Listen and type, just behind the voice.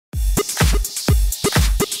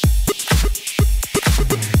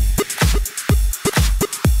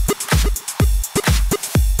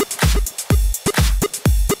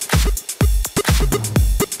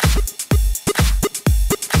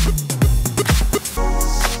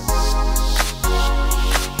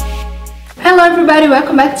Hello everybody,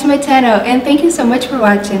 welcome back to my channel and thank you so much for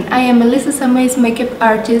watching. I am Melissa Samways makeup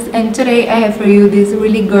artist and today I have for you this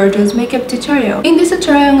really gorgeous makeup tutorial. In this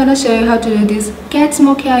tutorial I'm gonna show you how to do this cat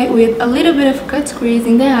smoky eye with a little bit of cut crease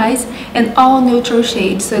in the eyes and all neutral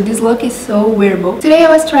shades, so this look is so wearable. Today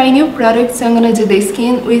I was trying new products, so I'm gonna do the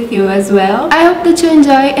skin with you as well. I hope that you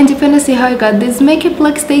enjoy, and if you wanna see how I got this makeup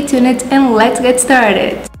look, stay tuned and let's get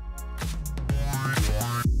started.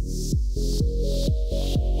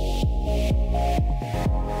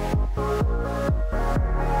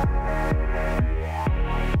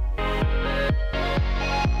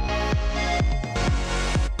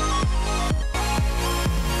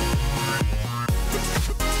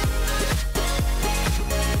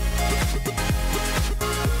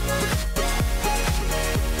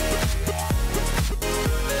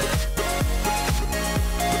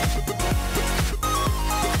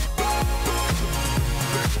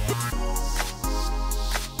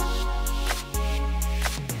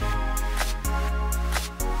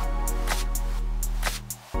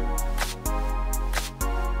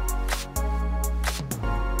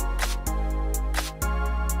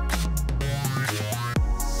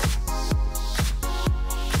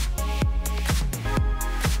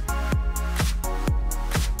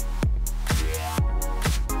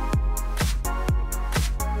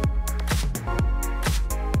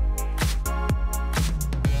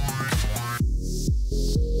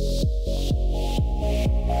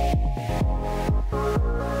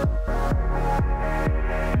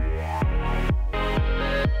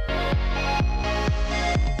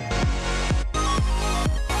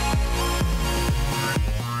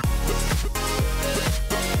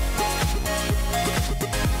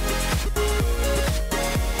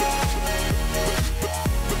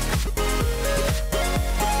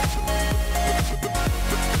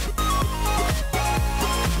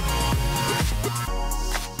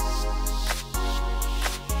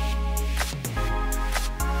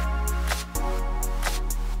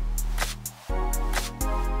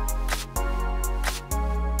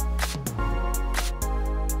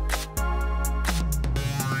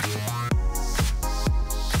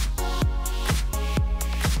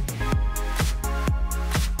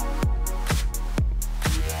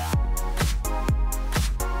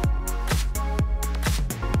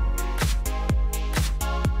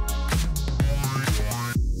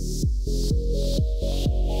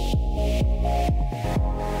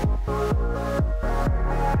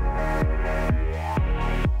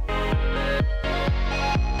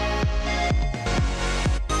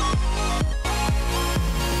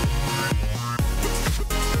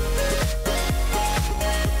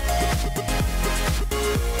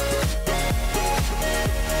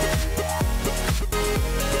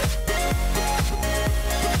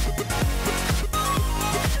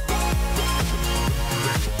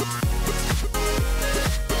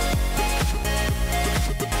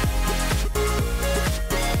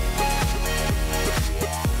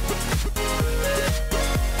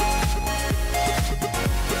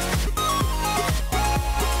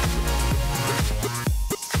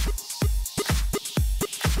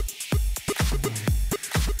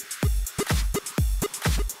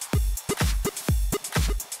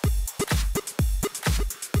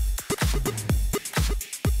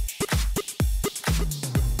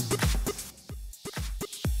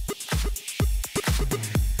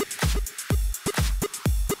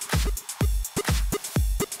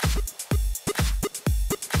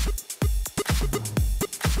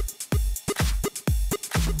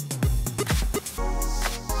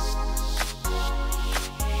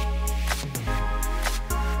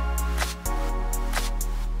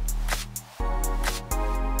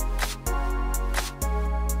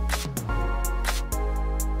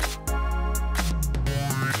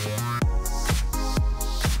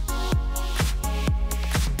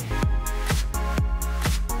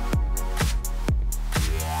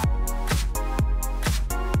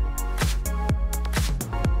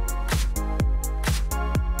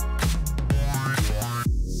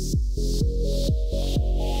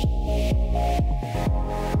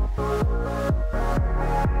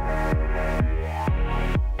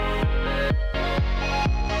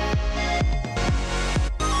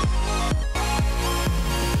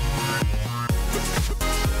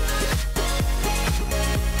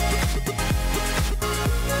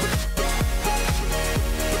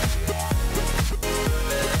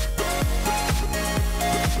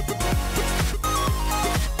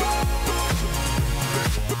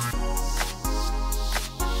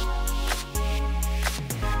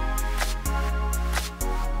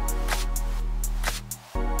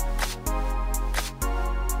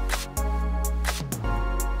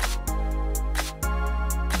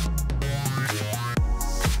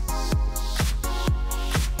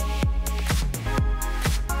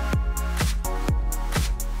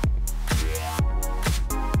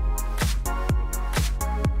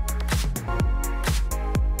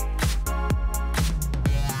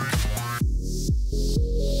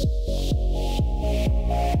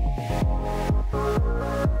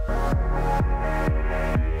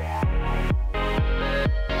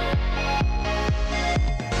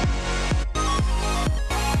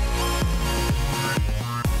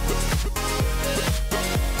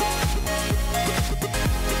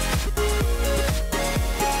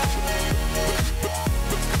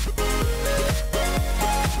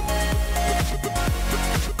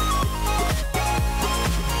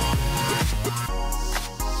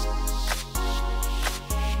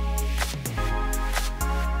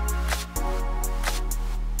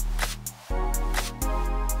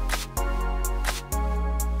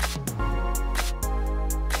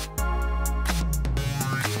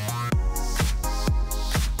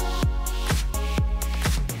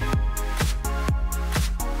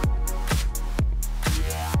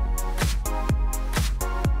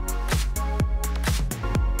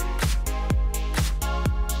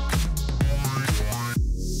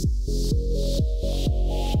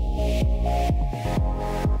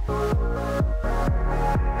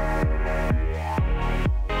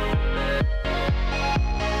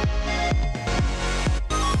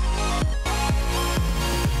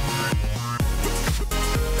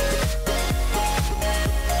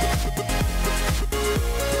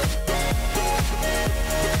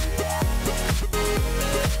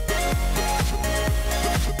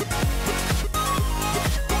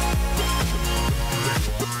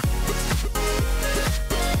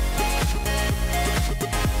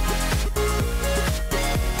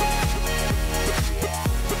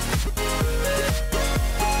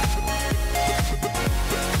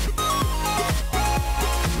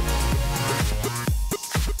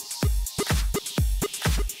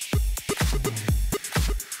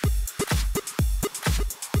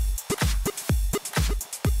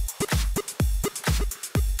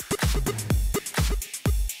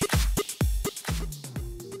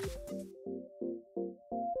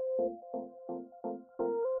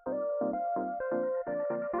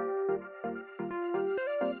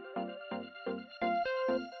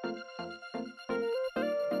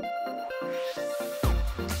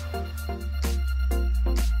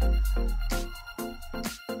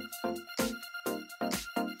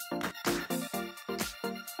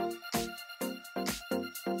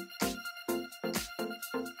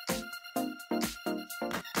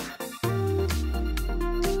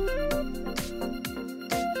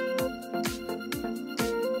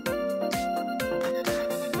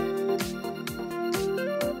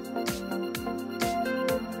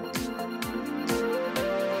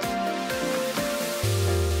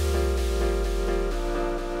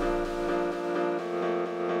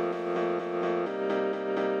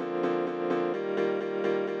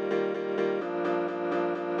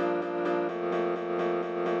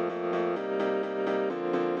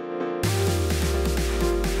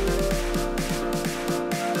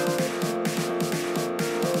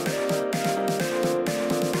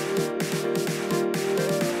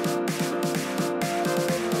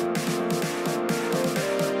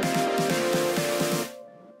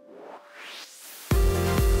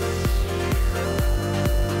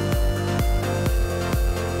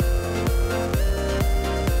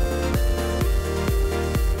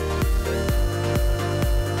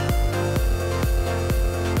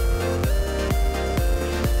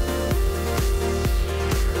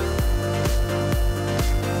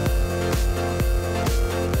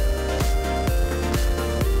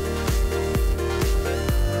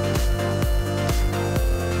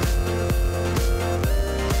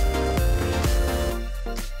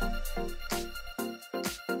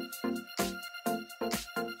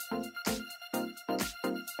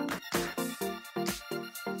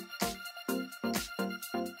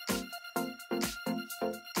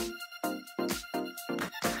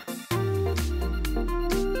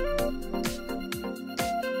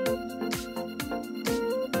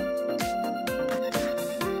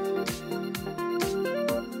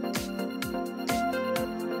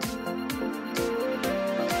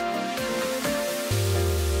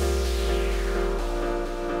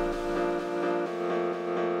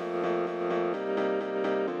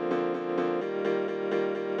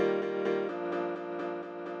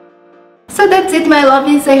 So that's it, my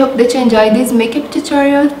lovies. I hope that you enjoyed this makeup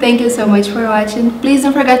tutorial. Thank you so much for watching. Please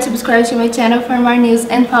don't forget to subscribe to my channel for more news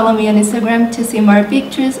and follow me on Instagram to see more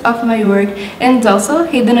pictures of my work, and also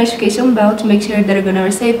hit the notification bell to make sure that you're gonna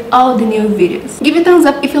receive all the new videos. Give a thumbs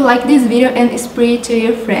up if you like this video and spread it to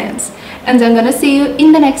your friends. And I'm gonna see you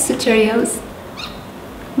in the next tutorials.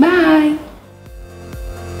 Bye!